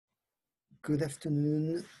Good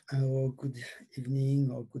afternoon, or good evening,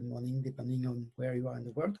 or good morning, depending on where you are in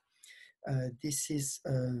the world. This is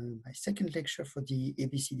my second lecture for the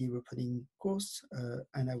ABCD-ReproNim course,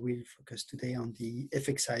 and I will focus today on the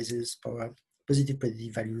effect sizes for positive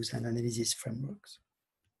predictive values and analysis frameworks.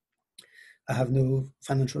 I have no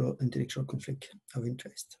financial or intellectual conflict of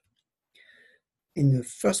interest. In the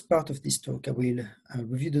first part of this talk, I will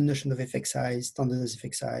review the notion of effect size, standardized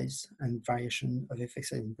effect size, and variation of effect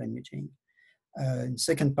size in brain imaging. In the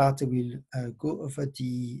second part, I will go over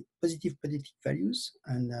the positive predictive values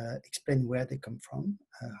and explain where they come from,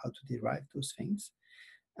 how to derive those things.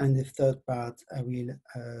 And the third part, I will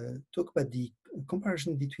talk about the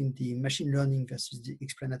comparison between the machine learning versus the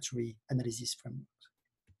explanatory analysis frameworks.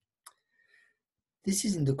 This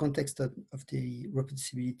is in the context of the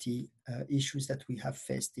reproducibility issues that we have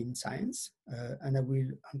faced in science. And I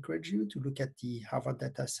will encourage you to look at the Harvard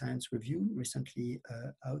Data Science Review recently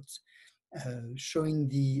out, showing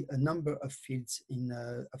the number of fields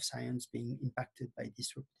of science being impacted by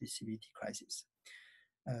this reproducibility crisis.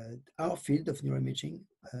 Our field of neuroimaging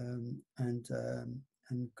and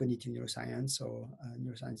cognitive neuroscience or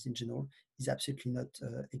neuroscience in general is absolutely not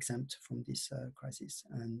exempt from this crisis,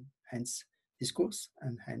 and hence this course,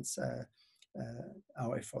 and hence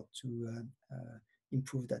our effort to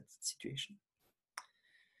improve that situation.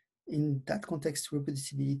 In that context,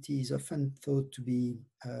 reproducibility is often thought to be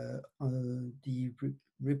the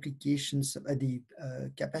replications, the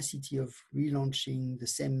capacity of relaunching the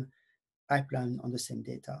same pipeline on the same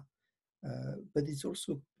data. But it's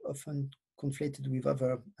also often conflated with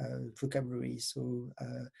other vocabularies. So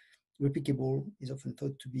replicable is often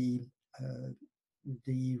thought to be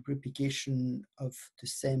the replication of the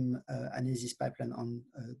same analysis pipeline on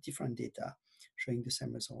different data, showing the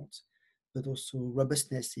same results. But also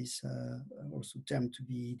robustness is also termed to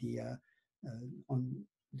be on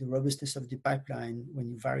the robustness of the pipeline when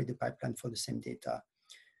you vary the pipeline for the same data.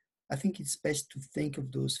 I think it's best to think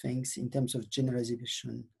of those things in terms of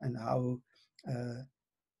generalization and how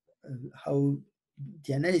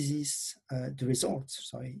the analysis, the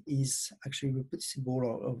results, is actually reproducible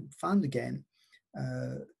or found again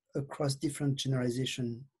across different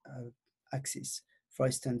generalization axes. For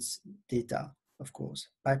instance, data, of course,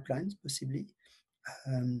 pipelines possibly,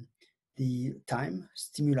 the time,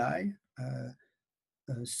 stimuli,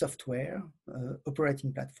 software,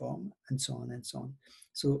 operating platform, and so on and so on.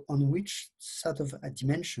 So on which sort of a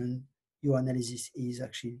dimension your analysis is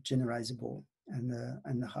actually generalizable,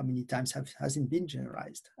 and how many times hasn't been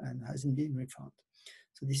generalized and hasn't been refound.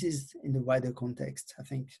 So this is, in the wider context, I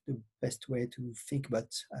think the best way to think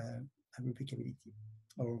about replicability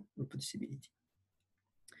or reproducibility.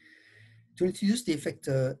 To introduce the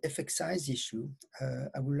effect size issue,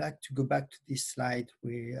 I would like to go back to this slide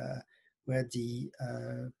where the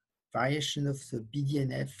variation of the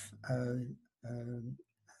BDNF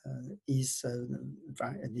is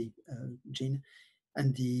the gene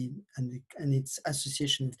and its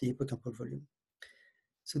association with the hippocampal volume.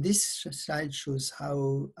 So this slide shows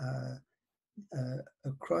how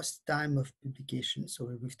across time of publication, so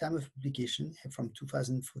with time of publication from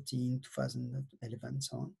 2014, 2011, and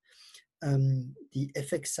so on, the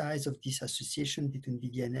effect size of this association between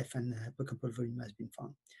BDNF and hippocampal volume has been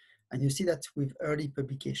found. And you see that with early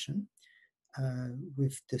publication,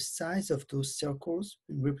 with the size of those circles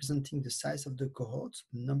representing the size of the cohort,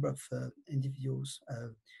 the number of individuals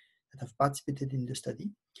that have participated in the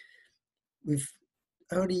study, with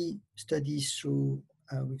early studies show,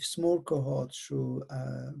 with small cohorts show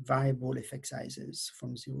variable effect sizes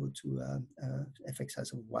from 0 to effect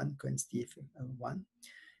size of 1, coins the effect of 1.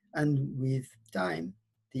 And with time,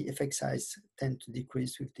 the effect size tend to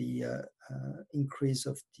decrease with the increase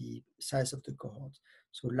of the size of the cohort.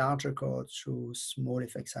 So larger cohorts show small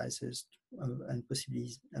effect sizes and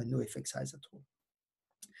possibly no effect size at all.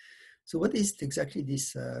 So what is exactly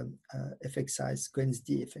this effect size, Cohen's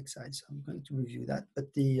d effect size? I'm going to review that,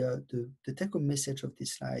 but the take-home message of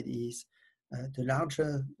this slide is the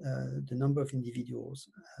larger the number of individuals,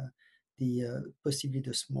 possibly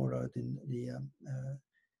the smaller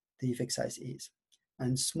the effect size is.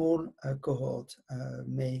 And small cohort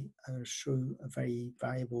may show a very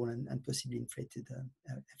variable and possibly inflated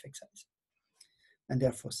effect size, and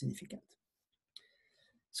therefore significant.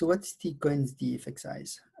 So what's the Cohen's d effect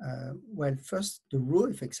size? Well, first, the raw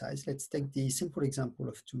effect size. Let's take the simple example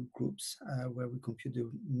of two groups where we compute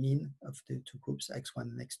the mean of the two groups, x1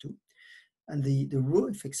 and x2. And the raw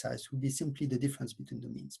effect size would be simply the difference between the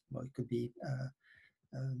means. Well, it could be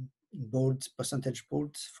percentage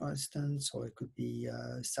bold, for instance, or it could be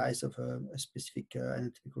size of a specific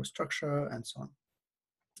anatomical structure, and so on.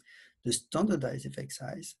 The standardized effect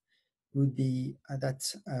size would be that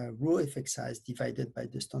raw effect size divided by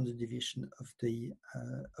the standard deviation of the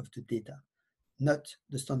data, not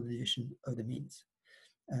the standard deviation of the means.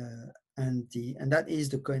 And that is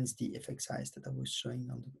the Cohen's d effect size that I was showing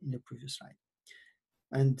in the previous slide.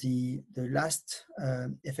 And the last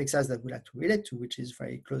effect size that we like to relate to, which is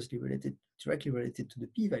very closely related, directly related to the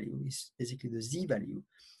p-value, is basically the z-value,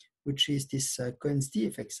 which is this Cohen's d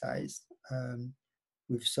effect size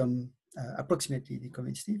with some approximately the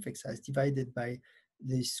Cohen's d effect size divided by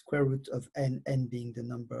the square root of n being the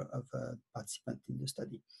number of participants in the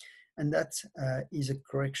study. And that is a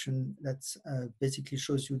correction that basically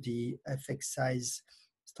shows you the effect size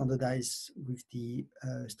standardized with the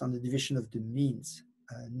standard deviation of the means,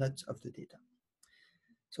 not of the data.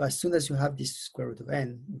 So as soon as you have this square root of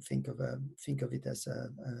n, you think of it as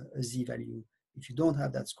a z-value. If you don't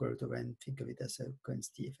have that square root of n, think of it as a Cohen's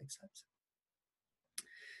d effect size.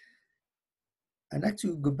 I'd like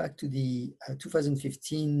to go back to the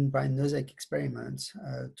 2015 Brian Nosek experiment,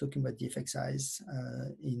 talking about the effect size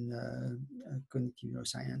in cognitive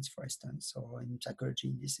neuroscience, for instance, or in psychology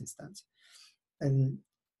in this instance. And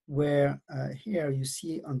where here you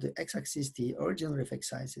see on the x-axis the original effect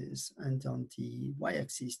sizes, and on the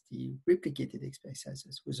y-axis the replicated effect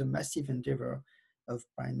sizes, was a massive endeavor of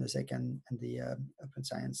Brian Nosek and the Open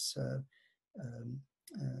Science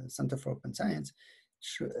Center for Open Science,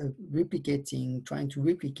 trying to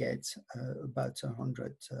replicate about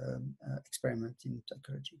 100 experiments in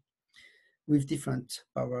psychology, with different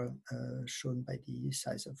power shown by the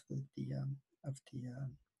size of the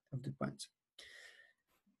points.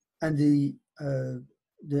 And the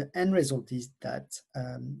end result is that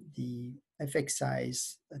the effect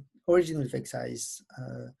size, original effect size,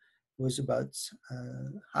 was about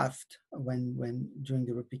halved when during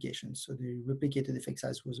the replication. So the replicated effect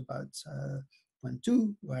size was about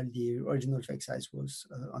 0.2, while the original effect size was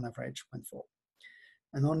on average 0.4.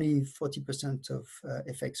 And only 40% of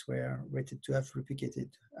effects were rated to have replicated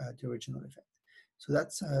the original effect. So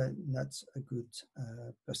that's not a good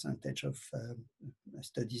percentage of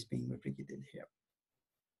studies being replicated here.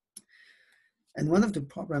 And one of the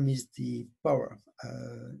problems is the power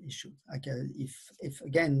issue. Like if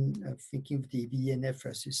again, thinking of the BDNF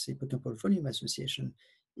versus hippocampal volume association,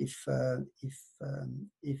 if the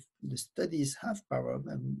studies have power,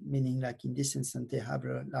 meaning like in this instance, they have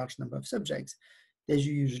a large number of subjects, they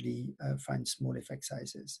usually find small effect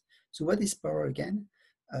sizes. So what is power again?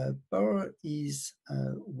 Power is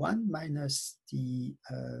 1 minus the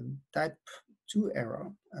type 2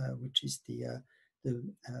 error, which is the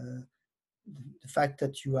fact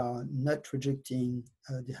that you are not rejecting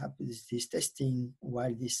the hypothesis testing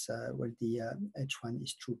while the H1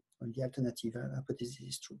 is true, when the alternative hypothesis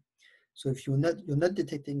is true. So if you're not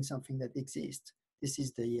detecting something that exists, this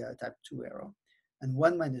is the type 2 error, and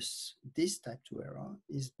 1 minus this type 2 error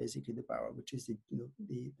is basically the power, which is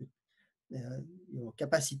your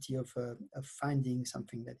capacity of finding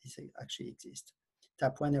something that actually exists.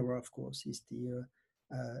 Type 1 error, of course, is the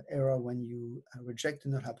error when you reject a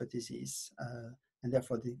null hypothesis and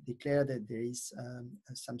therefore declare that there is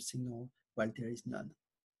some signal while there is none.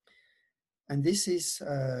 And this is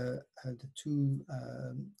the two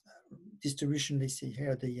distribution listed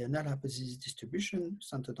here, the null hypothesis distribution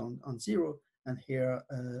centered on 0, and here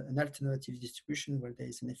an alternative distribution where there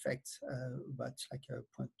is an effect, about like a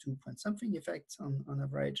 0.2 point something effect on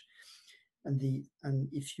average. And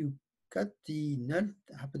if you cut the null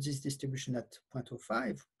hypothesis distribution at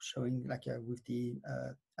 0.05, showing like with the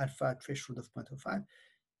alpha threshold of 0.05,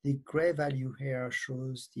 the gray value here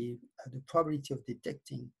shows the probability of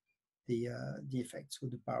detecting the effect, so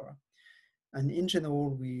the power. And in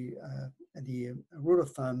general, the rule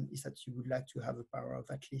of thumb is that you would like to have a power of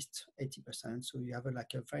at least 80%. So you have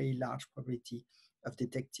like a very large probability of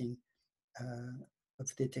detecting the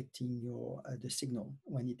signal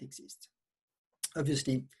when it exists.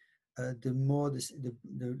 Obviously, the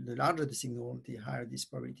larger the signal, the higher this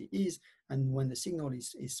probability is. And when the signal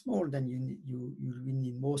is small, then you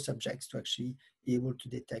need more subjects to actually be able to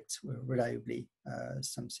detect reliably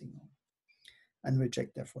some signal and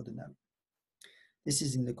reject therefore the null. This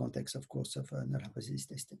is in the context, of course, of null hypothesis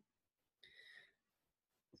testing.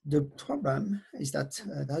 The problem is that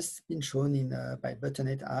that's been shown by Button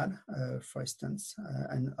et al., for instance,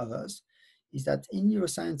 and others, is that in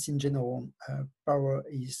neuroscience in general, power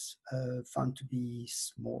is found to be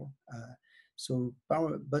small. So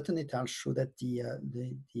Button et al. Show that the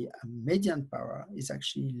median power is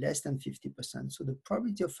actually less than 50%. So the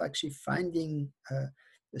probability of actually finding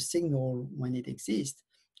a signal when it exists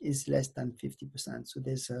is less than 50%. So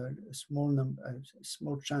there's a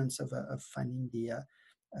small chance of finding the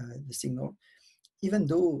signal. even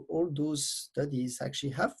though all those studies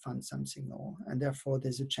actually have found some signal, and therefore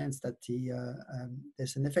there's a chance that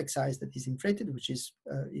there's an effect size that is inflated, which is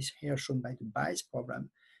here shown by the bias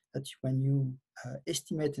problem, that when you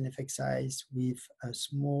estimate an effect size with a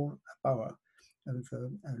small power, with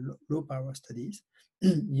low power studies,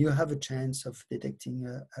 you have a chance of detecting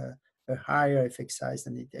a higher effect size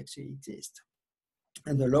than it actually exists.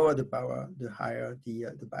 And the lower the power, the higher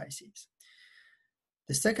the bias is.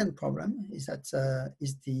 The second problem is that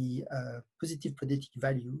the positive predictive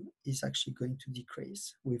value is actually going to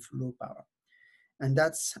decrease with low power. And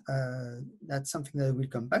that's something that we'll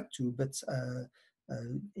come back to, but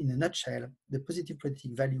in a nutshell, the positive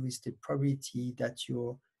predictive value is the probability that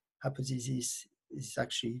your hypothesis is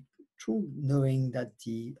actually true, knowing that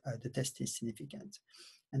the test is significant.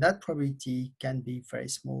 And that probability can be very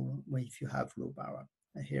small if you have low power.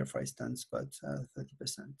 Here, for instance, about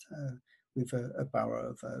 30%. With a power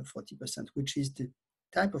of 40%, which is the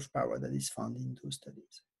type of power that is found in those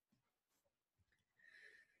studies.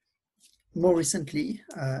 More recently,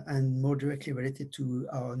 and more directly related to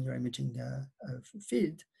our neuroimaging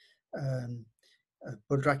field,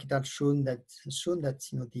 Paul has shown that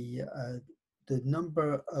the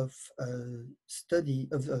number of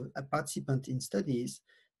participants in studies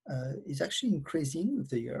is actually increasing with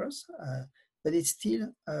the years, but it's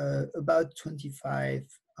still about 25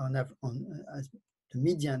 the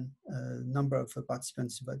median number of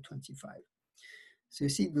participants is about 25. So you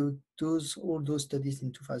see all those studies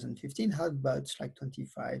in 2015 had about like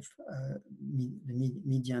 25 the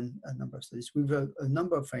median number of studies, with a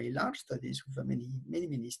number of very large studies, with many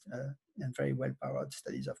and very well powered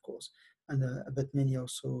studies, of course, and but many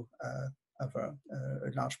also have a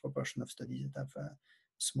large proportion of studies that have a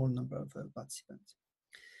small number of participants.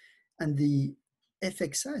 And the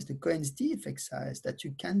effect size, the Cohen's d effect size that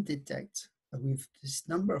you can detect with this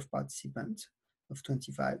number of participants of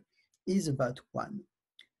 25 is about 1.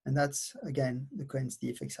 And that's, again, the Cohen's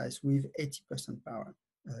d effect size with 80% power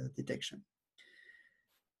detection.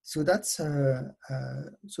 So that's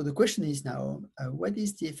so the question is now, what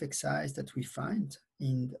is the effect size that we find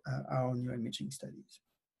in our neuroimaging studies?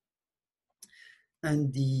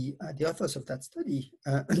 And the authors of that study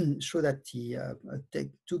show that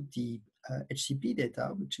they took the HCP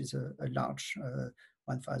data, which is a large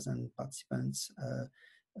 1,000 participants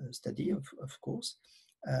study, of course,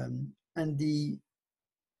 and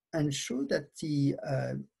showed that the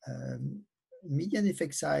median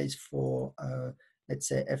effect size for let's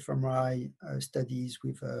say fMRI studies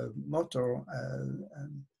with motor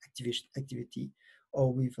activity,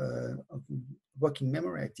 or with working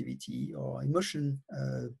memory activity, or emotional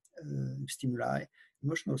stimuli,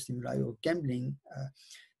 or gambling,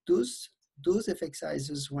 those effect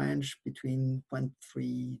sizes range between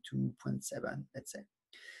 0.3 to 0.7, let's say.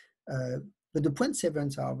 But the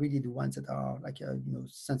 0.7s are really the ones that are like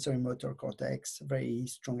sensory motor cortex, very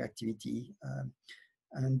strong activity,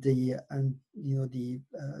 and the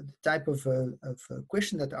type of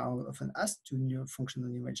question that are often asked to functional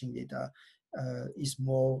neuroimaging data is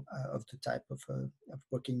more of the type of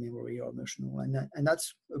working memory or emotional, and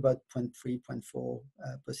that's about 0.3, 0.4,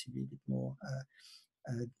 possibly a bit more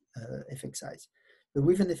effect size. But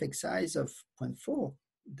with an effect size of 0.4,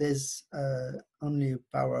 there's only a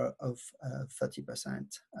power of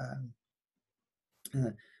 30%,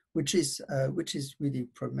 which is really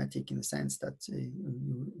problematic in the sense that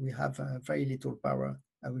we have very little power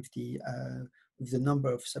with the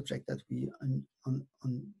number of subjects that we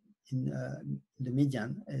in the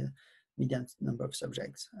median number of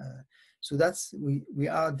subjects. So that's we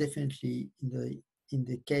are definitely in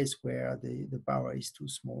the case where the power is too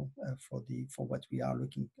small for what we are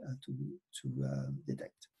looking to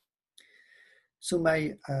detect. So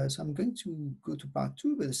I'm going to go to part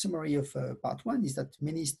 2, but the summary of part 1 is that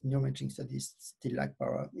many neuroimaging studies still lack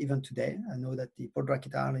power, even today. I know that the Paul et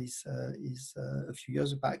al. is a few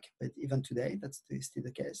years back, but even today, that's still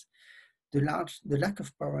the case. The lack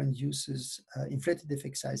of power induces inflated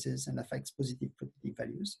effect sizes and affects positive predictive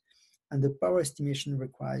values. And the power estimation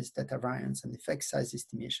requires data variance and effect size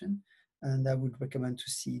estimation. And I would recommend to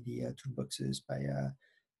see the toolboxes by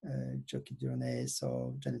Jocky Duranez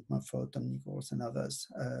or Janet Mumford, Tom Nichols, and others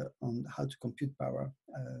on how to compute power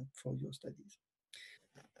for your studies.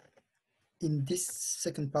 In this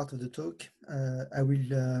second part of the talk, I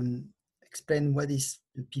will explain what is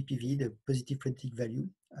the PPV, the positive predictive value,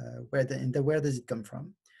 where does it come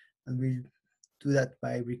from, and we'll do that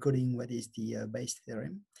by recording what is the Bayes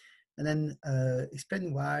theorem, and then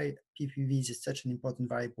explain why PPV is such an important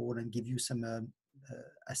variable and give you some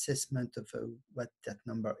assessment of what that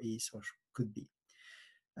number is or could be.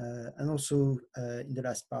 And also in the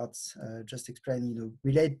last part, just explain,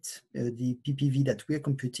 relate the PPV that we're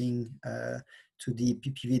computing to the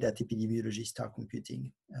PPV that epidemiologists are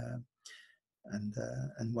computing,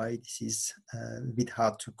 and why this is a bit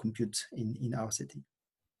hard to compute in our setting.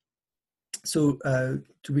 So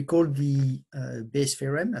to recall the Bayes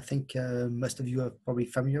theorem, I think most of you are probably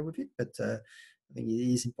familiar with it, but I think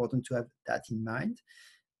it is important to have that in mind.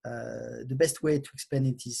 The best way to explain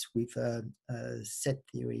it is with set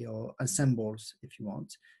theory or ensembles, if you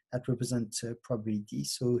want, that represent probability.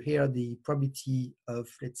 So here the probability of,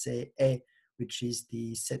 let's say, A, which is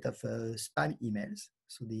the set of spam emails,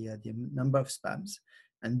 so the number of spams,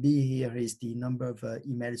 and B here is the number of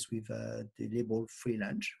emails with the label free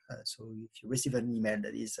lunch. So if you receive an email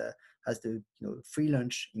that is has the free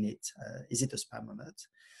lunch in it, is it a spam or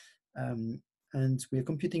not? And we're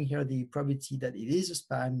computing here the probability that it is a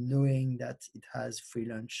spam, knowing that it has free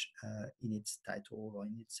lunch in its title or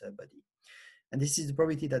in its body. And this is the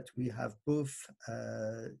probability that we have both,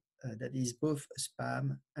 that is both a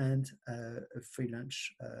spam and a free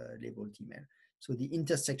lunch labeled email. So the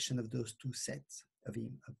intersection of those two sets of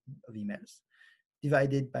emails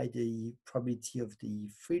divided by the probability of the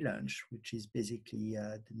free lunch, which is basically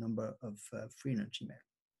the number of free lunch email.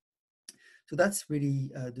 So that's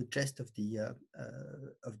really the gist of the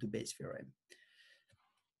Bayes theorem.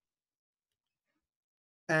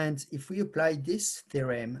 And if we apply this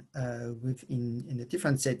theorem in a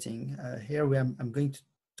different setting, here I'm going to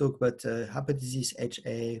talk about hypothesis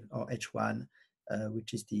HA or H1,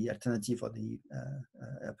 which is the alternative for the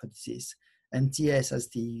hypothesis, and TS as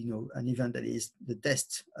the an event that is the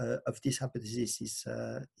test of this hypothesis is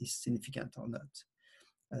significant or not.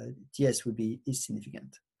 TS will be is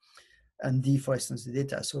significant. And D, for instance, the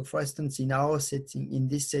data. So for instance, in our setting, in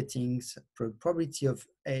these settings, probability of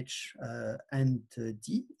H and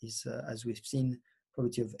D is, as we've seen,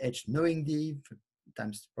 probability of H knowing D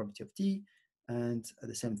times probability of D. And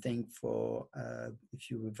the same thing for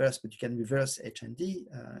if you reverse, but you can reverse H and D,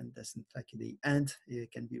 and doesn't like the and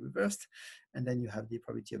it can be reversed. And then you have the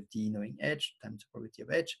probability of D knowing H times the probability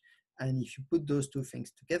of H. And if you put those two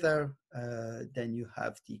things together, then you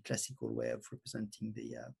have the classical way of representing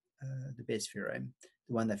the Bayes theorem,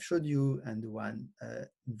 the one I've showed you, and the one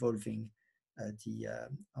involving the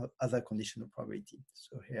other conditional probability.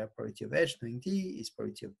 So here, probability of H knowing D is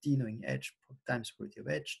probability of D knowing H times probability of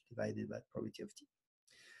H divided by probability of D.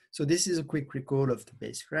 So this is a quick recall of the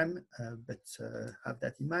Bayes theorem, but have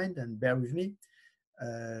that in mind and bear with me.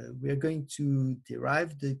 We are going to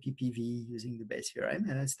derive the PPV using the Bayes theorem,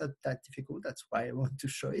 and it's not that difficult. That's why I want to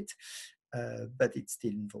show it. But it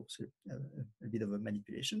still involves a bit of a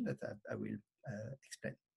manipulation that I will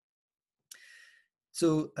explain.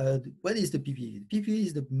 So what is the PPV? The PPV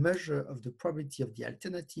is the measure of the probability of the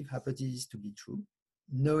alternative hypothesis to be true,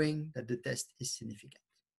 knowing that the test is significant.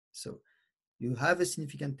 So you have a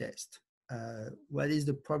significant test. What is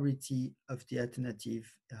the probability of the alternative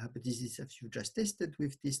hypothesis that you just tested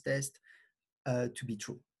with this test to be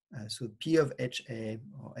true? So P of HA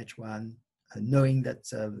or H1, knowing that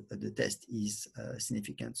the test is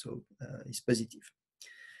significant, so is positive.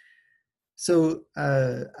 So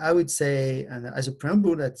I would say, and as a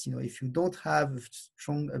preamble, that if you don't have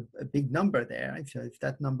a big number there, if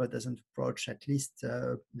that number doesn't approach at least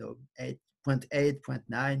 8.8,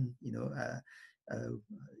 0.9,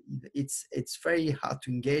 it's very hard to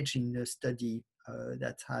engage in a study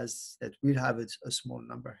that will have a small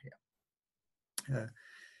number here.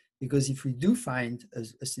 Because if we do find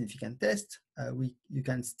a significant test, you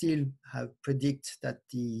can still predict that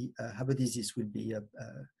the hypothesis will be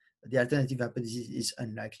the alternative hypothesis is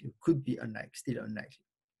unlikely, could be unlikely, still unlikely.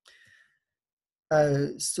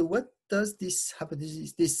 So what does this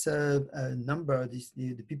hypothesis, this number,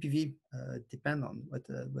 the PPV depend on?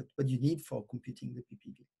 What you need for computing the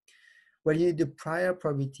PPV? Well, you need the prior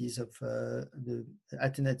probabilities of the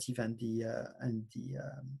alternative and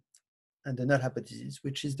the null hypothesis,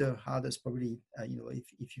 which is the hardest probably.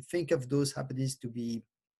 If you think of those hypotheses to be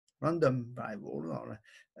random variable, or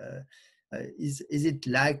is it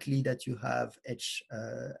likely that you have H,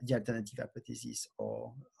 the alternative hypothesis,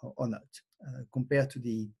 or not, compared to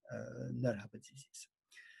the null hypothesis?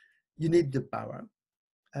 You need the power,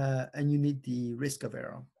 and you need the risk of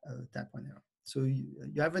error, type 1 error. So you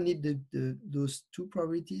either need those two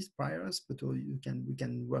probabilities priors, but we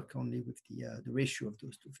can work only with the ratio of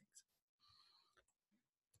those two things.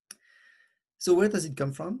 So where does it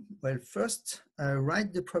come from? Well, first,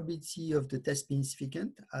 write the probability of the test being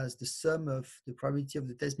significant as the sum of the probability of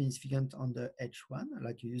the test being significant on the H1,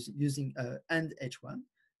 like using and H1,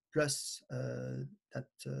 plus that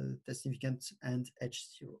test significant and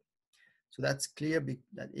H0. So that's clear.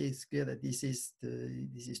 That is clear that this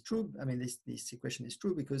is true. I mean, this equation is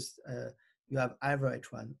true because you have either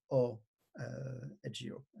H1 or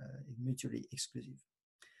H0, mutually exclusive.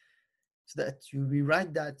 So that you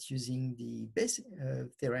rewrite that using the base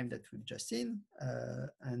theorem that we've just seen,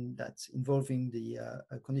 and that's involving the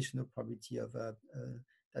conditional probability of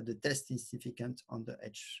that the test is significant on the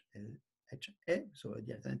HA, so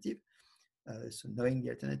the alternative. So knowing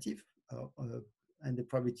the alternative, and the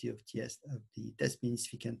probability of TS of the test being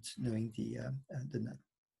significant, knowing the null.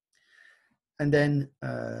 And then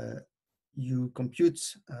you compute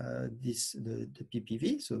the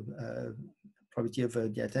PPV, so probability of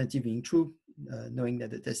the alternative being true, knowing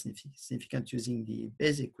that the test is significant using the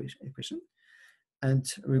base equation, and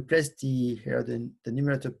replace the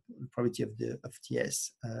numerator probability of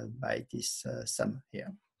TS by this sum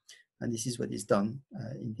here. And this is what is done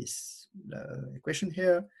in this equation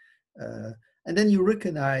here. And then you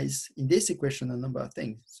recognize in this equation a number of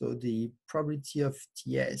things. So the probability of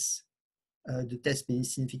TS, the test being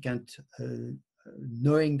significant,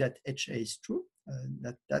 knowing that HA is true,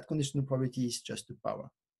 that conditional probability is just the power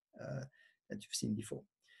that you've seen before.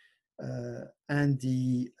 And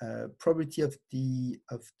the probability of the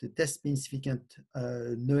test being significant,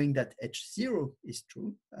 knowing that H0 is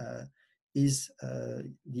true, is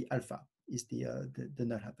the alpha, is the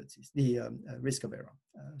null hypothesis, the risk of error.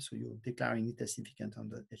 So you're declaring it as significant on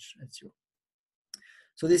the H0.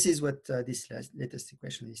 So this is what this latest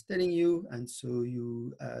equation is telling you. And so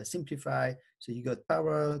you simplify. So you got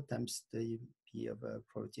power times the P of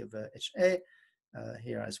probability of HA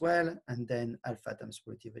here as well. And then alpha times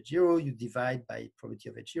probability of H0. You divide by probability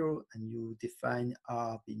of H0, and you define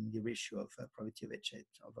R being the ratio of probability of HA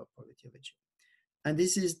over probability of H0. And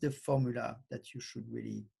this is the formula that you should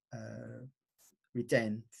really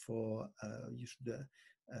retain for, you should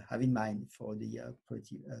have in mind for the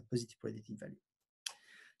positive predictive value.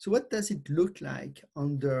 So what does it look like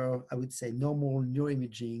under, I would say, normal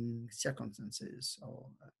neuroimaging circumstances?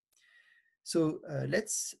 So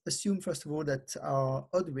let's assume, first of all, that our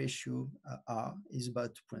odd ratio R is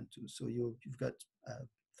about 2.2. So you've got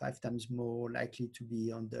 5 times more likely to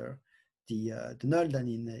be under the null than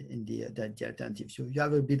in the alternative. So you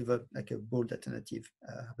have a bit of a bold alternative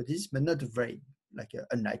hypothesis, but not a very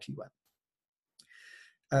unlikely one.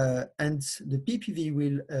 And the PPV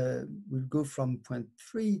will go from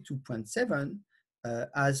 0.3 to 0.7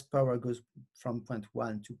 as power goes from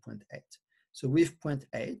 0.1 to 0.8. So with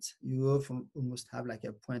 0.8, you almost have like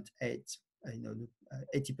a 0.8,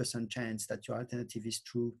 80% chance that your alternative is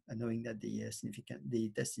true, knowing that the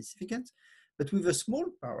test is significant. But with a small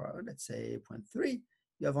power, let's say 0.3,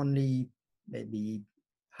 you have only maybe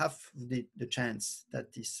half the chance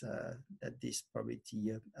that this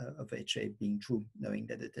probability of HA being true, knowing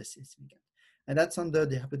that the test is significant. And that's under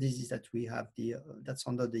the hypothesis that we have that's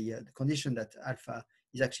under the condition that alpha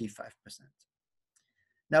is actually 5%.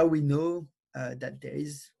 Now we know that there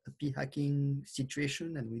is a p-hacking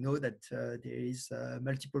situation, and we know that there is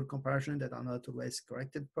multiple comparisons that are not always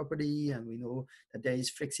corrected properly, and we know that there is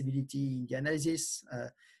flexibility in the analysis.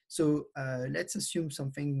 So let's assume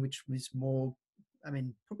something which is more,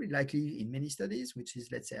 probably likely in many studies, which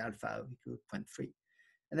is, let's say, alpha equal 0.3.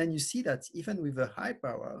 And then you see that even with a high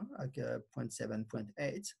power, like 0.7,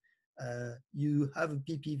 0.8, you have a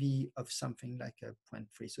PPV of something like a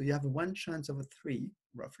 0.3. So you have a 1 chance over 3,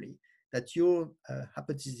 roughly, that your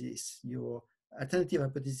hypothesis, your alternative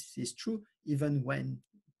hypothesis is true, even when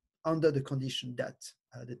under the condition that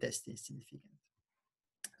the test is significant.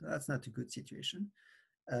 So that's not a good situation.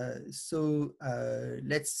 So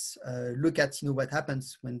let's look at what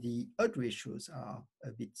happens when the odd ratios are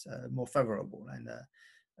a bit more favorable and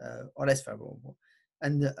or less favorable.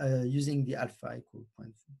 And using the alpha equal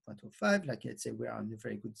 0.05, like let's say we are in a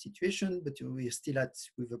very good situation, but we're still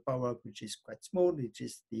with a power which is quite small, which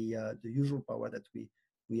is the usual power that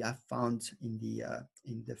we have found in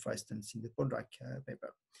the for instance in the Poldrack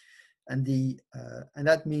paper. And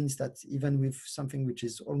that means that even with something which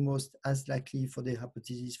is almost as likely for the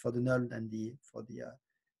hypothesis for the null than for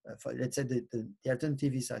let's say the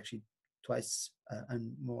alternative is actually twice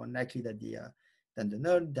and more unlikely than the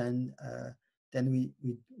null, then we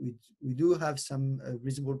do have some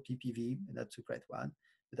reasonable PPV, and that's a great one.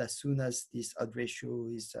 But as soon as this odd ratio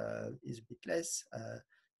is a bit less,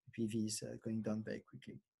 PPV is going down very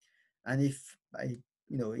quickly. And if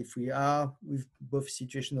we are with both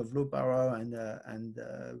situation of low power and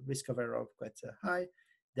risk of error quite high,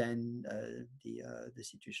 then the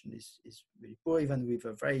situation is really poor. Even with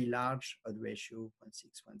a very large odd ratio,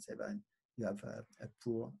 0.6, 0.7, you have a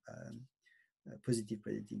poor positive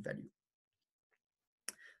predictive value.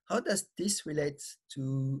 How does this relate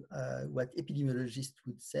to what epidemiologists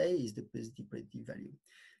would say is the positive predictive value?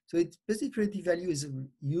 So positive predictive value is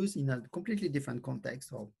used in a completely different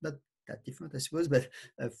context, or not that different, I suppose, but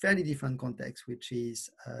a fairly different context, which is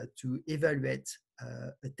to evaluate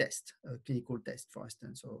a test, a clinical test, for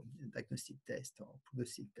instance, or a diagnostic test or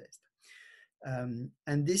prognostic test.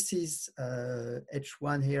 And this is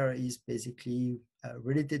H1 here is basically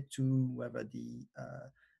related to whether the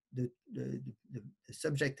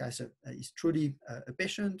subject is truly a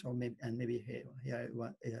patient, or maybe here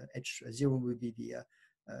H0 would be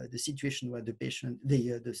the situation where the patient,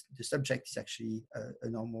 the subject is actually a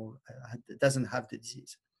normal, doesn't have the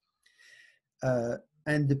disease.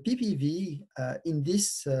 And the PPV in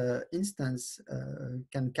this instance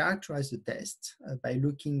can characterize the test by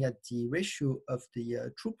looking at the ratio of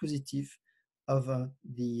the true positive over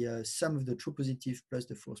the sum of the true positive plus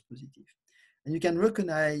the false positive. And you can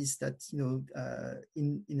recognize that,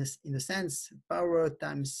 in a sense, power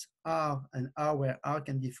times R, and R where R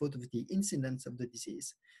can be thought of the incidence of the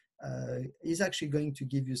disease, is actually going to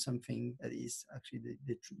give you something that is actually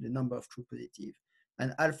the number of true positive.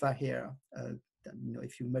 And alpha here,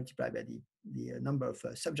 if you multiply by the number of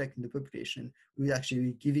subjects in the population, we're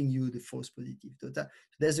actually giving you the false positive. So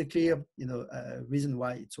there's a clear reason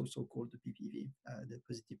why it's also called the PPV, the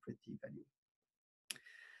positive predictive value.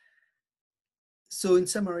 So in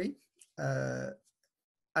summary,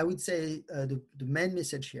 I would say the main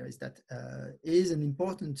message here is that it is an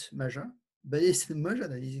important measure, but it's a measure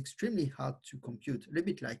that is extremely hard to compute, a little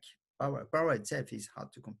bit like power. Power itself is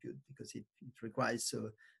hard to compute because it requires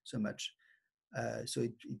so much. So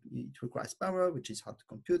it requires power, which is hard to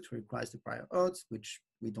compute. It requires the prior odds, which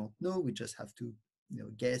we don't know. We just have to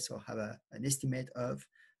guess or have an estimate of.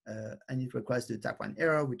 And it requires the type 1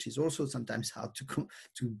 error, which is also sometimes hard to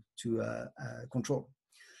control.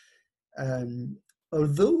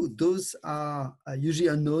 Although those are usually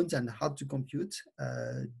unknowns and hard to compute,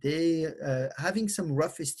 they having some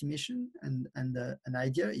rough estimation and an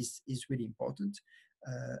idea is really important.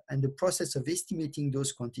 And the process of estimating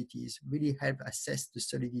those quantities really help assess the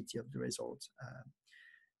solidity of the results.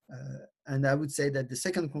 And I would say that the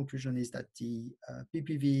second conclusion is that the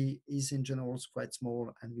PPV is in general quite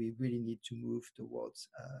small, and we really need to move towards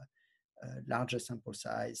larger sample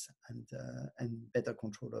size and better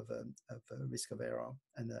control of risk of error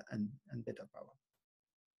and better power.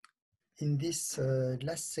 In this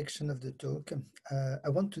last section of the talk, I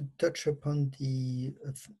want to touch upon the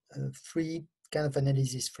three kind of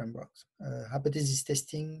analysis frameworks: hypothesis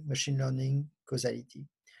testing, machine learning, causality.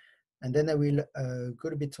 And then I will go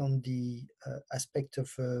a bit on the aspect of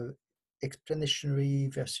explanatory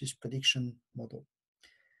versus prediction model.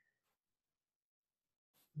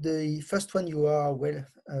 The first one you are well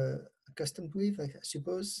accustomed with, I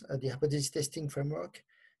suppose, the hypothesis testing framework.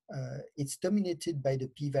 It's dominated by the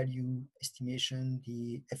p-value estimation,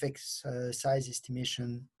 the effect size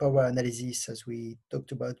estimation, power analysis, as we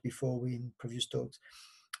talked about before in previous talks.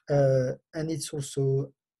 And it's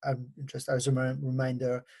also, just as a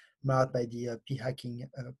reminder, marked by the p-hacking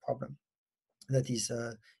problem that is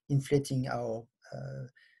inflating our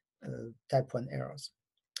type 1 errors,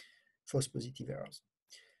 false positive errors.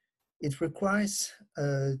 It requires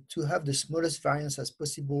to have the smallest variance as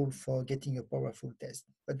possible for getting a powerful test.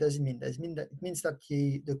 What does it mean? It means that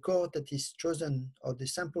the cohort that is chosen, or the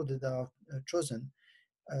sample that are chosen,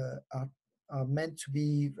 are meant to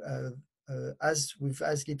be with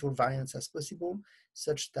as little variance as possible,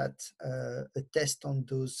 such that a test on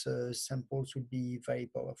those samples will be very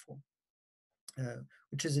powerful,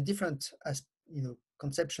 which is a different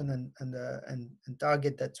conception and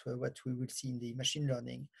target. That's what we will see in the machine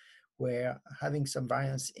learning, where having some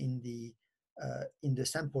variance in the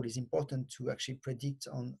sample is important to actually predict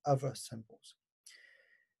on other samples.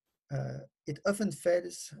 It often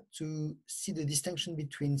fails to see the distinction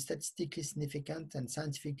between statistically significant and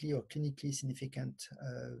scientifically or clinically significant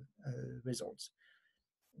results.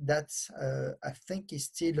 That, I think, is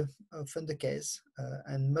still often the case,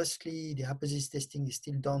 and mostly the hypothesis testing is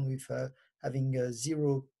still done with having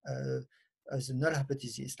zero as a null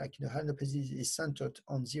hypothesis, like the hypothesis is centered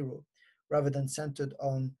on zero, rather than centered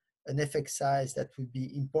on an effect size that would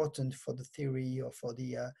be important for the theory or for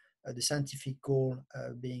the scientific goal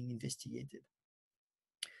being investigated.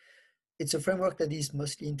 It's a framework that is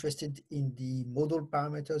mostly interested in the model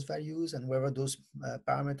parameters values and whether those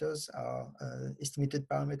parameters are estimated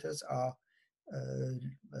parameters are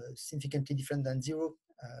significantly different than zero.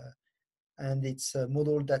 And it's a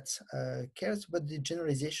model that cares about the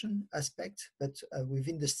generalization aspect, but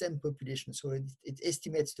within the same population. So it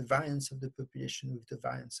estimates the variance of the population with the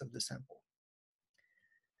variance of the sample.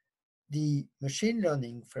 The machine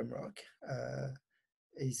learning framework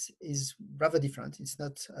is rather different. It's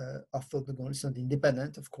not orthogonal, it's not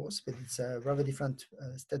independent, of course, but it's a rather different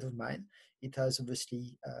state of mind. It has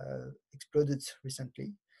obviously exploded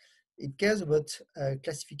recently. It cares about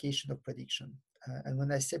classification of prediction. And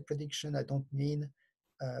when I say prediction, I don't mean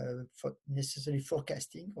for necessarily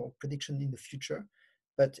forecasting or prediction in the future,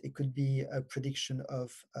 but it could be a prediction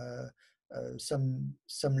of some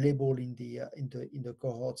label in the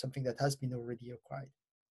cohort, something that has been already acquired.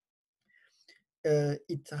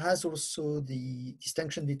 It has also the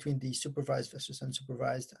distinction between the supervised versus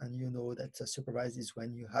unsupervised, and you know that supervised is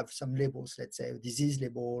when you have some labels, let's say a disease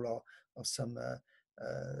label or some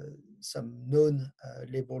known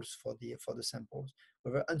labels for the samples.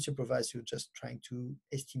 Whereas unsupervised, you're just trying to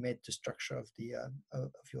estimate the structure of the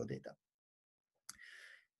of your data.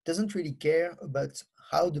 It doesn't really care about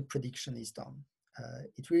how the prediction is done.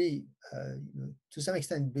 It really, to some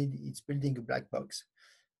extent, it's building a black box.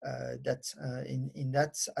 That in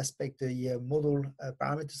that aspect, the model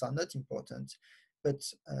parameters are not important, but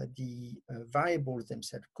the variables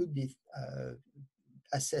themselves could be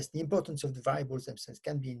assessed. The importance of the variables themselves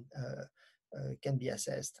can be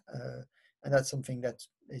assessed, and that's something that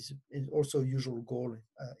is also a usual goal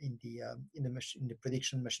in the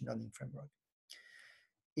prediction machine learning framework.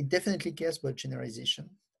 It definitely cares about generalization.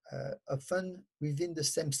 Often within the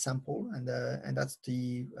same sample, and that's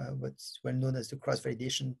the what's well known as the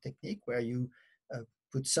cross-validation technique, where you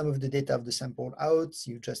put some of the data of the sample out,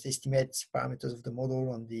 you just estimate parameters of the model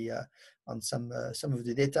on some of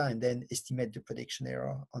the data, and then estimate the prediction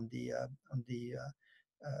error on the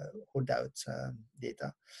holdout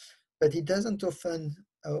data. But it doesn't often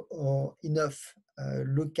or enough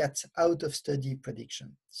look at out-of-study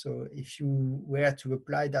prediction. So if you were to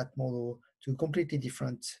apply that model to completely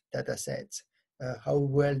different data sets, how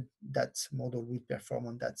well that model would perform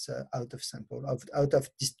on that out of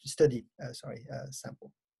study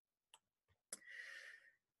sample.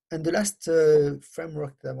 And the last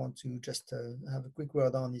framework that I want to just have a quick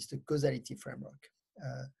word on is the causality framework.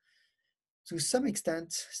 To some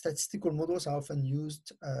extent, statistical models are often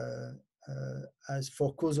used as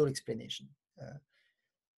for causal explanation.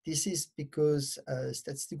 This is because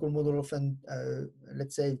statistical model often,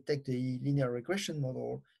 let's say, take the linear regression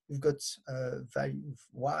model, you've got a value of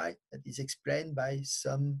y that is explained by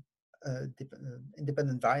some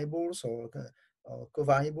independent variables or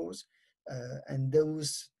covariables, and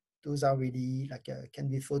those are really like can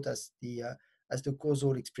be thought as the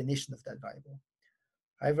causal explanation of that variable.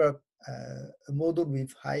 However, a model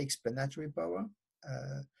with high explanatory power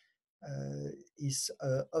is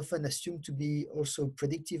often assumed to be also a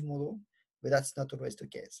predictive model, but that's not always the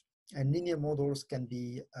case. And linear models can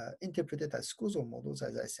be interpreted as causal models,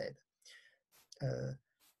 as I said.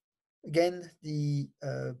 Again, the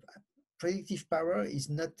predictive power is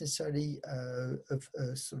not necessarily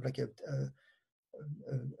sort of like an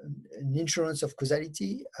insurance of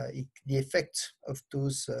causality. The effect of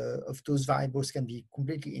those variables can be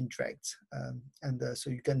completely indirect, and so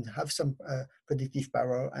you can have some predictive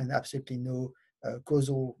power and absolutely no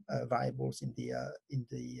causal variables in the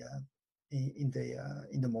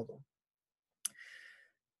model.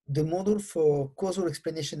 The model for causal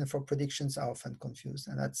explanation and for predictions are often confused,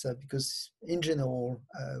 and that's because in general,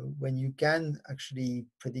 when you can actually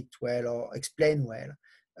predict well or explain well,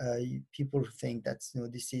 people think that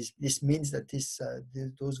this means that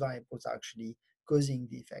those variables are actually causing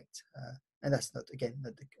the effect, and that's not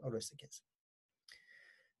always the case.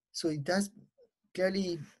 So it does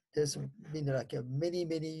clearly. There's been like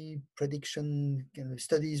many prediction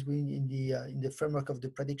studies in the framework of the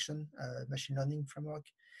prediction machine learning framework,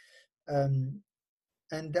 and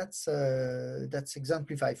that's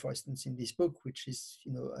exemplified, for instance, in this book, which is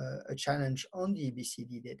a challenge on the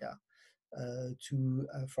ABCD data.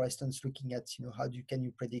 For instance, looking at how can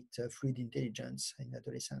you predict fluid intelligence in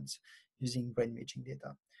adolescents using brain imaging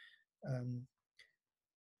data.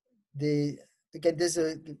 Again, there's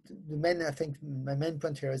my main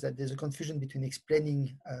point here is that there's a confusion between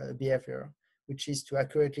explaining behavior, which is to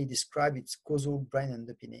accurately describe its causal brain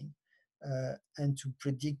underpinning, and to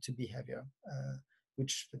predict behavior,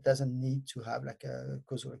 which doesn't need to have like a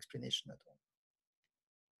causal explanation at all.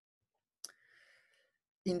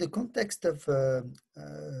 In the context of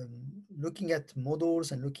looking at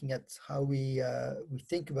models and looking at how we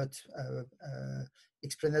think about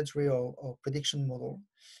explanatory or prediction model,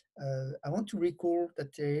 I want to recall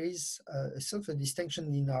that there is a sort of a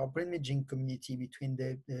distinction in our brain imaging community between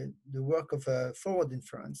the work of forward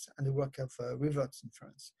inference and the work of reverse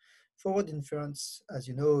inference. Forward inference, as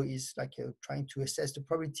you know, is like trying to assess the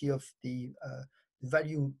probability of the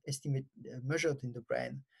value estimate measured in the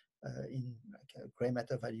brain in like gray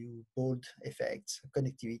matter value, bold effects,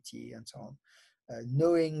 connectivity, and so on.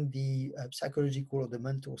 Knowing the psychological or the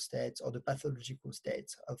mental states or the pathological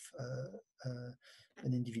states of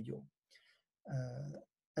an individual.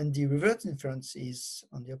 And the reverse inference is,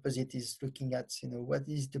 on the opposite, is looking at, what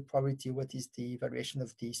is the probability, what is the evaluation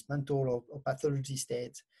of these mental or pathology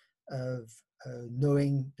states of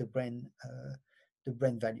knowing the brain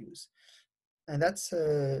values. And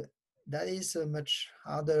that is a much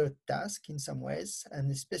harder task in some ways,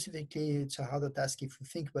 and specifically it's a harder task if you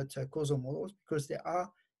think about causal models, because there are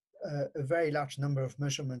a very large number of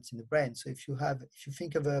measurements in the brain. So if you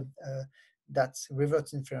think of that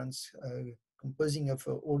reverse inference composing of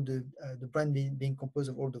all the brain being composed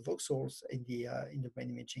of all the voxels in the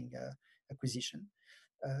brain imaging acquisition,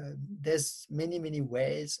 there's many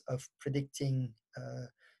ways of predicting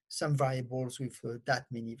some variables with that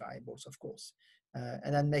many variables, of course.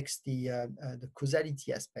 And that makes the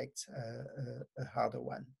causality aspect a harder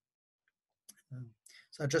one.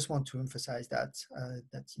 So I just want to emphasize that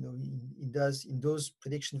in those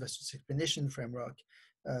prediction versus explanation framework,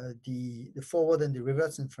 the forward and the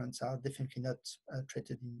reverse inference are definitely not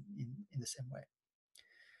treated in the same way.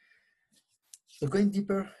 So going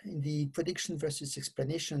deeper in the prediction versus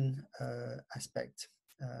explanation aspect,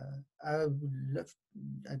 I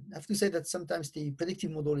have to say that sometimes the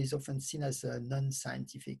predictive model is often seen as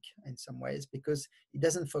non-scientific in some ways, because it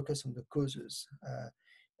doesn't focus on the causes.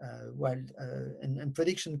 And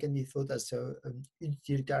prediction can be thought as an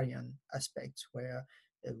utilitarian aspect, where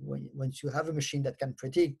once you have a machine that can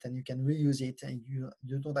predict and you can reuse it, and you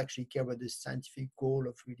don't actually care about the scientific goal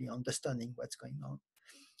of really understanding what's going on.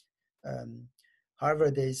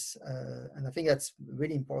 However, there's, and I think that's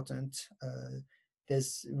really important,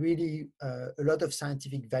 there's really a lot of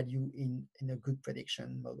scientific value in a good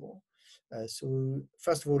prediction model. So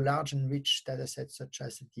first of all, large and rich data sets such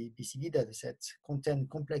as the ABCD data sets contain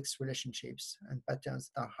complex relationships and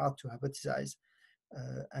patterns that are hard to hypothesize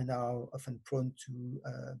and are often prone to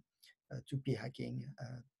p-hacking.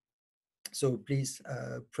 So please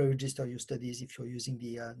pre-register your studies if you're using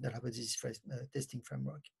the null hypothesis testing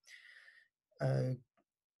framework.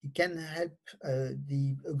 It can help, a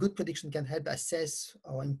good prediction can help assess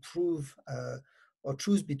or improve or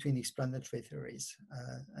choose between explanatory theories.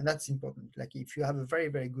 And that's important. Like if you have a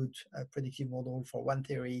very good predictive model for one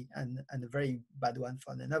theory and a very bad one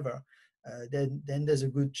for another, then there's a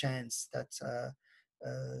good chance that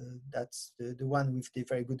that's the one with the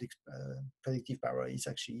very good predictive power is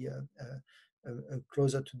actually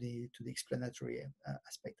closer to the explanatory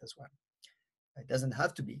aspect as well. It doesn't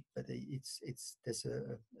have to be, but there's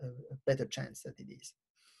a better chance that it is.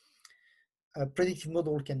 A predictive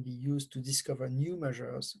model can be used to discover new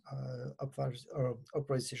measures or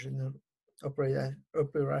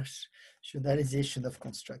operationalization of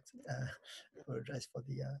construct. Apologize for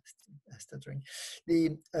the stuttering.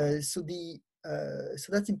 So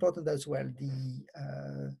that's important as well.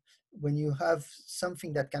 When you have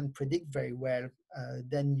something that can predict very well,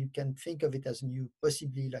 then you can think of it as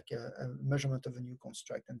possibly like a measurement of a new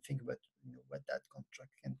construct, and think about what that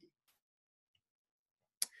construct can be.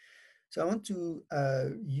 So I want to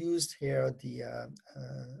use here the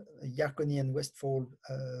Yarkoni and Westphal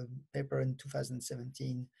paper in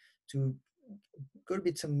 2017 to go a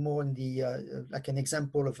bit some more in the like an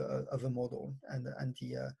example of a model and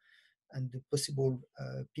the possible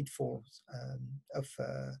pitfalls of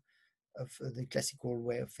the classical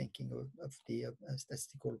way of thinking of the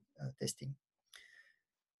statistical testing.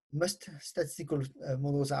 Most statistical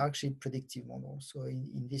models are actually predictive models. So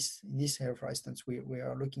in this here, for instance, we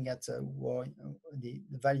are looking at the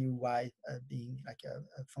value y being like a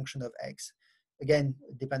function of x. Again,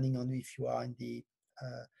 depending on if you are in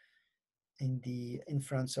the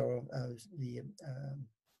inference or the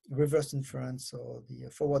reverse inference or the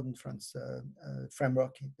forward inference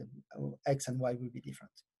framework, x and y will be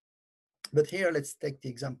different. But here, let's take the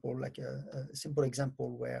example, like a simple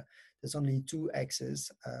example where there's only two x's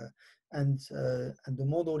and the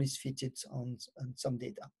model is fitted on some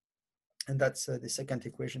data. And that's the second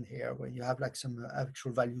equation here, where you have like some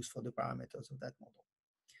actual values for the parameters of that model.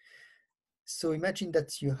 So imagine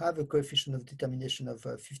that you have a coefficient of determination of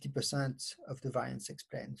 50% of the variance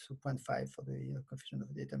explained, so 0.5 for the coefficient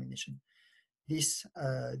of determination. This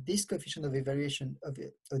coefficient of evaluation of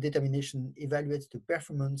determination evaluates the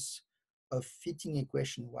performance of fitting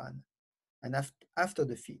equation 1 and after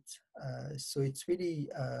the fit. So it's really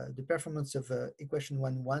the performance of equation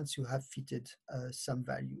 1 once you have fitted some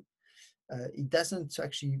value. It doesn't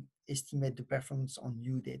actually estimate the performance on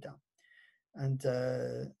new data. And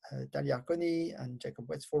Tagliarconi and Jacob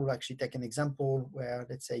Westphal will actually take an example where,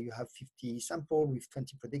 let's say, you have 50 samples with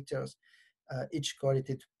 20 predictors, each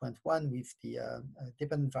correlated to 0.1 with the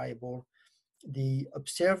dependent variable. The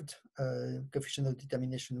observed coefficient of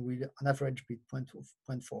determination will, on average, be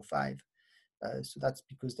 0.45. So that's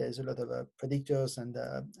because there's a lot of predictors and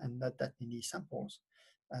not that many samples.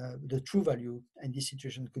 The true value in this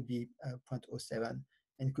situation could be 0.07,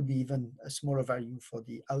 and it could be even a smaller value for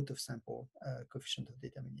the out-of-sample coefficient of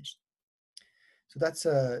determination. So that's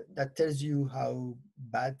that tells you how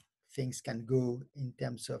bad things can go in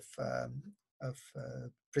terms of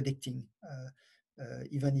predicting,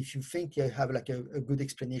 even if you think you have like a good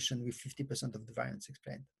explanation with 50% of the variance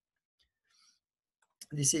explained.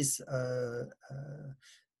 This is a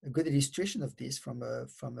good illustration of this from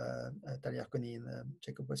Tagliarconi and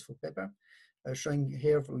Jacob Westphal paper, showing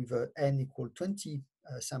here with n equal 20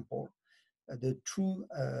 sample. The true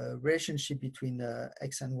relationship between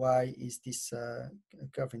x and y is this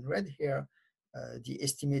curve in red here. The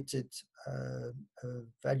estimated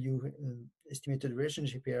estimated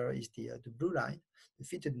relationship here is the blue line, the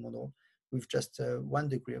fitted model, with just 1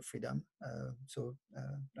 degree of freedom, so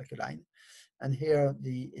like a line. And here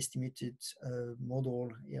the estimated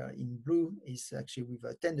model here in blue is actually with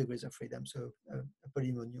 10 degrees of freedom, so a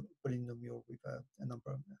polynomial with a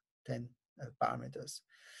number of 10 parameters.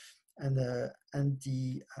 And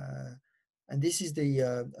this is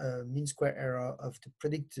the mean square error of the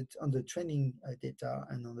predicted on the training data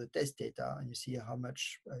and on the test data, and you see how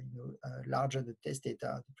much larger the test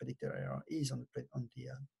data, the predicted error is on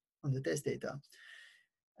the test data.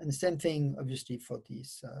 And the same thing, obviously, for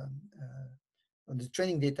this on the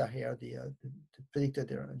training data here. The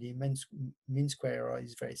predicted error, the mean square error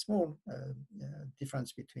is very small.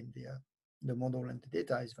 Difference between the model and the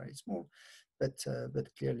data is very small, but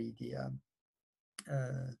clearly the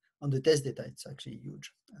on the test data it's actually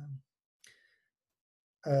huge.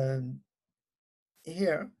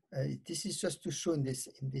 Here, this is just to show in this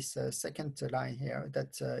second line here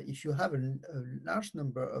that if you have a large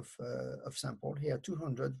number of sample here,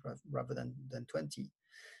 200 rather than 20,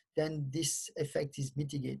 then this effect is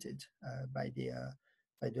mitigated by the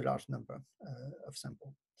large number of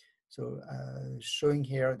sample. So showing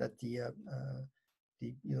here that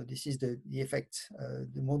this is the effect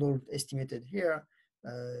the model estimated here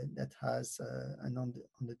that has and on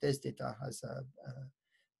the test data has a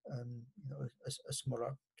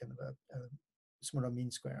smaller kind of a smaller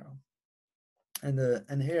mean square.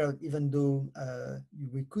 And here, even though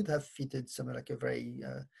we could have fitted something like a very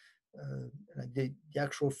like the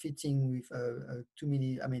actual fitting with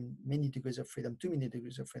many degrees of freedom, too many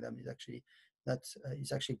degrees of freedom is actually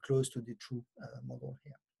is actually close to the true model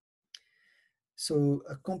here. So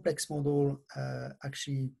a complex model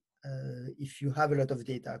actually, if you have a lot of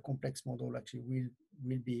data, a complex model actually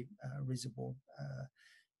will be a reasonable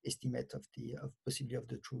estimate of the possibility of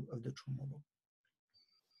the true model.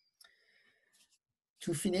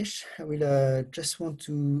 To finish, I will just want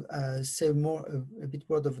to say a bit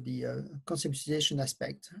more of the conceptualization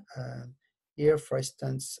aspect. Here, for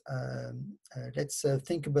instance, let's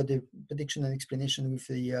think about the prediction and explanation with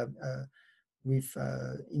the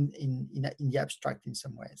in the abstract in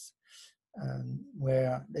some ways,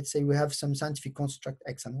 where let's say we have some scientific construct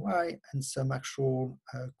x and y and some actual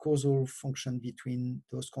causal function between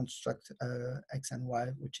those construct x and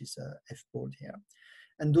y, which is f bold here.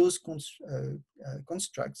 And those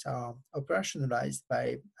constructs are operationalized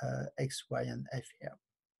by x, y, and f here.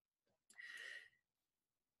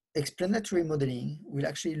 Explanatory modeling will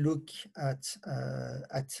actually look at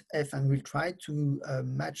f and will try to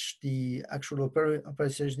match the actual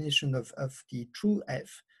operationalization of the true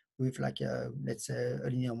f with like let's say a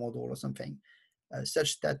linear model or something,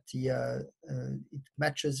 such that it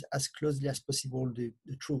matches as closely as possible the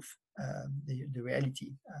truth, the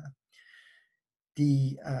reality.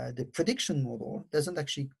 The prediction model doesn't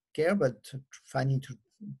actually care about finding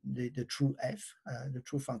the true f, the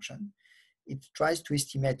true function. It tries to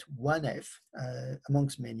estimate one f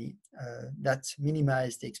amongst many that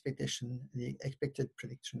minimize the expected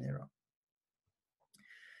prediction error.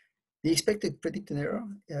 The expected prediction error,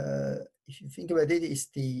 if you think about it, is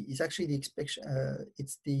actually the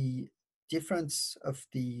it's the difference of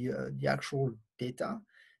the actual data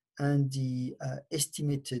and the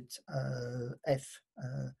estimated f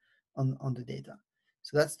on the data.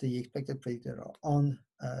 So that's the expected predicted error on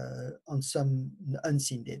some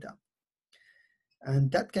unseen data.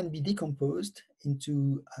 And that can be decomposed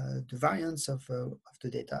into the variance of the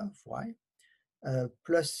data of y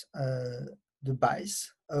plus the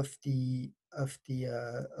bias of the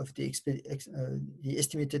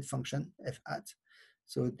estimated function f hat.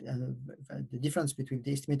 So the difference between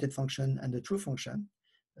the estimated function and the true function,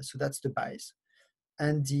 so that's the bias,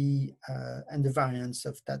 and the variance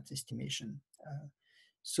of that estimation.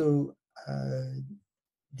 So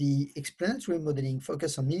the explanatory modeling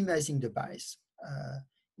focus on minimizing the bias.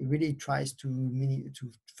 It really tries to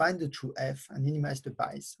find the true F and minimize the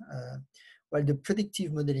bias, while the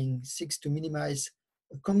predictive modeling seeks to minimize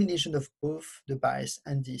a combination of both the bias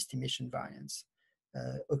and the estimation variance,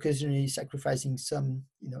 occasionally sacrificing some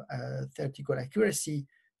theoretical accuracy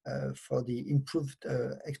for the improved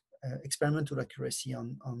experimental accuracy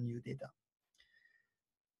on new data.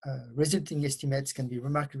 Resulting estimates can be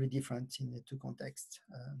remarkably different in the two contexts,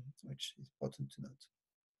 which is important to note.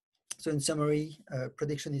 So in summary,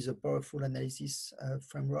 prediction is a powerful analysis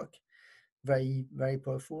framework, very, very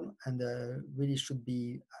powerful, and really should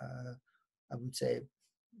be, I would say,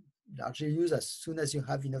 largely used as soon as you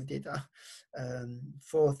have enough data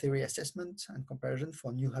for theory assessment and comparison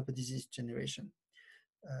for new hypothesis generation.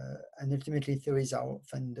 And ultimately, theories are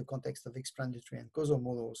often in the context of explanatory and causal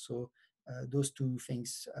models. So those two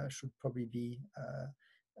things should probably be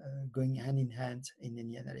going hand in hand in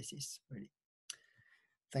any analysis, really.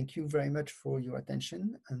 Thank you very much for your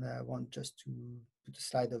attention. And I want just to put a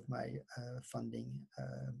slide of my funding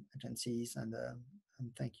agencies and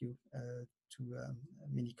thank you to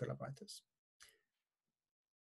many collaborators.